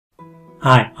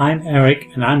Hi, I'm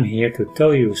Eric and I'm here to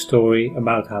tell you a story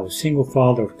about how a single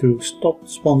father of two stopped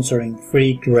sponsoring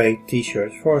free grey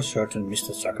t-shirts for a certain Mr.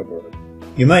 Zuckerberg.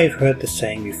 You may have heard the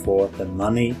saying before, the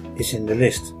money is in the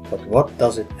list, but what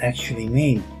does it actually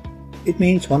mean? It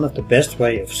means one of the best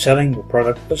ways of selling your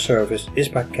product or service is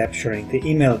by capturing the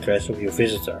email address of your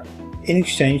visitor in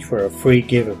exchange for a free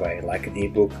giveaway like an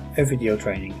ebook, a video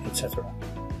training, etc.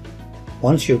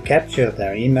 Once you capture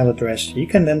their email address, you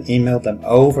can then email them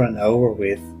over and over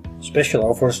with special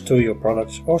offers to your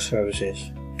products or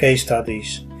services, case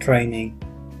studies, training,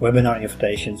 webinar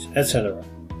invitations, etc.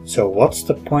 So what's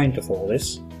the point of all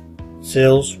this?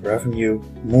 Sales, revenue,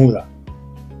 moolah.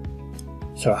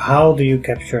 So how do you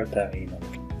capture their email?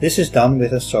 This is done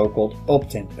with a so-called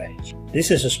Optin page. This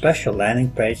is a special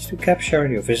landing page to capture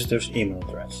your visitor's email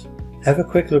address. Have a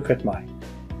quick look at mine.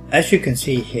 As you can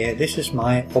see here, this is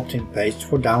my Optin page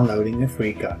for downloading a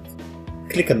free guide.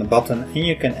 Click on the button and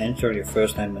you can enter your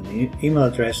first name and email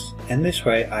address, and this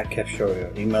way I capture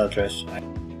your email address.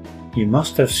 You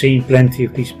must have seen plenty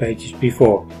of these pages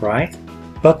before, right?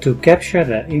 But to capture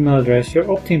their email address, your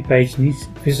Optin page needs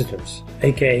visitors,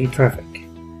 aka traffic.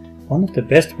 One of the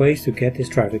best ways to get this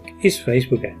traffic is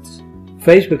Facebook ads.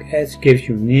 Facebook ads gives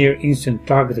you near instant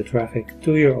targeted traffic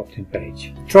to your Optin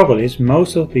page. The trouble is,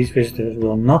 most of these visitors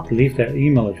will not leave their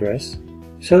email address,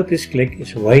 so this click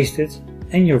is wasted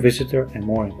and your visitor, and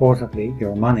more importantly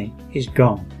your money, is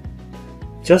gone.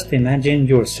 Just imagine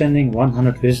you are sending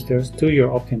 100 visitors to your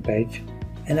Optin page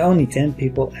and only 10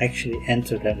 people actually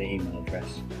enter their email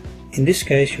address. In this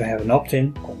case you have an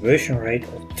Optin conversion rate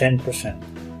of 10%.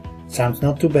 Sounds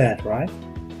not too bad, right?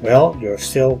 Well, you're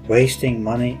still wasting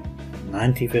money.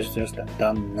 90 visitors that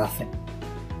done nothing.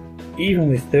 Even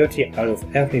with 30 out of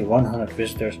every 100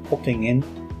 visitors opting in,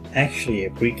 actually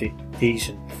a pretty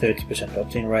decent 30%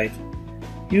 opt-in rate,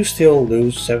 you still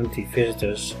lose 70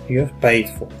 visitors you have paid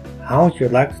for. How would you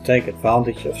like to take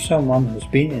advantage of someone who's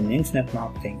been in internet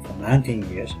marketing for 19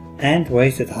 years and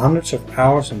wasted hundreds of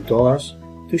hours and dollars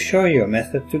to show you a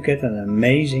method to get an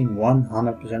amazing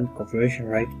 100% conversion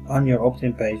rate on your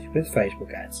opt-in page with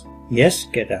Facebook ads? Yes,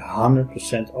 get a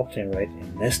 100% opt-in rate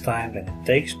in less time than it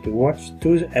takes to watch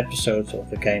 2 episodes of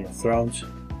the Game of Thrones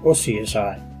or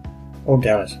CSI or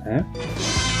Dallas, huh?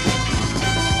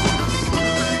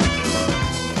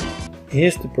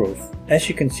 Here's the proof. As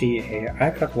you can see here,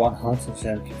 I got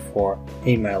 174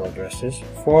 email addresses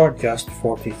for just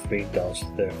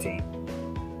 $43.13.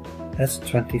 That's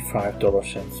 25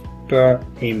 cents per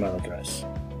email address.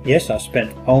 Yes, I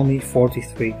spent only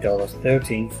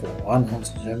 $43.13 for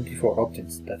 174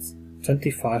 opt-ins. That's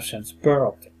 25 cents per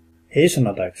opt-in. Here's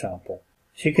another example.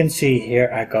 As you can see here,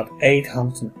 I got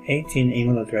 818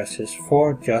 email addresses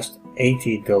for just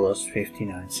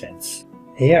 $80.59.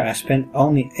 Here I spent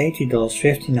only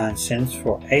 $80.59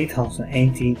 for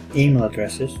 818 email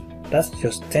addresses. That's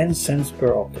just 10 cents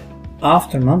per opt-in.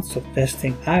 After months of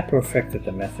testing, I perfected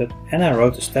the method and I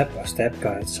wrote a step-by-step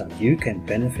guide so you can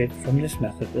benefit from this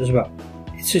method as well.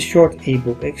 It's a short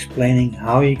ebook explaining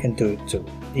how you can do it too,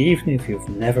 even if you've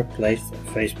never placed a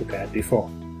Facebook ad before.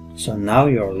 So now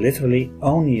you're literally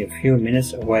only a few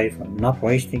minutes away from not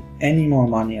wasting any more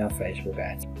money on Facebook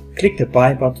ads. Click the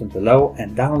buy button below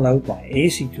and download my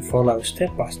easy to follow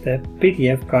step-by-step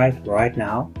PDF guide right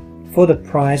now for the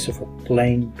price of a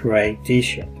plain grey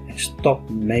t-shirt. And stop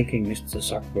making Mr.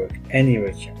 Zuckerberg any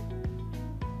richer.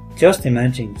 Just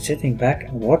imagine sitting back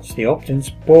and watch the opt-ins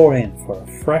pour in for a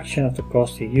fraction of the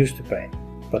cost you used to pay.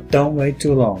 But don't wait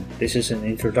too long, this is an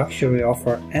introductory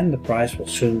offer and the price will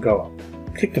soon go up.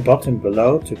 Click the button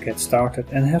below to get started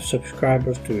and have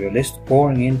subscribers to your list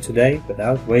pouring in today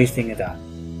without wasting a dime.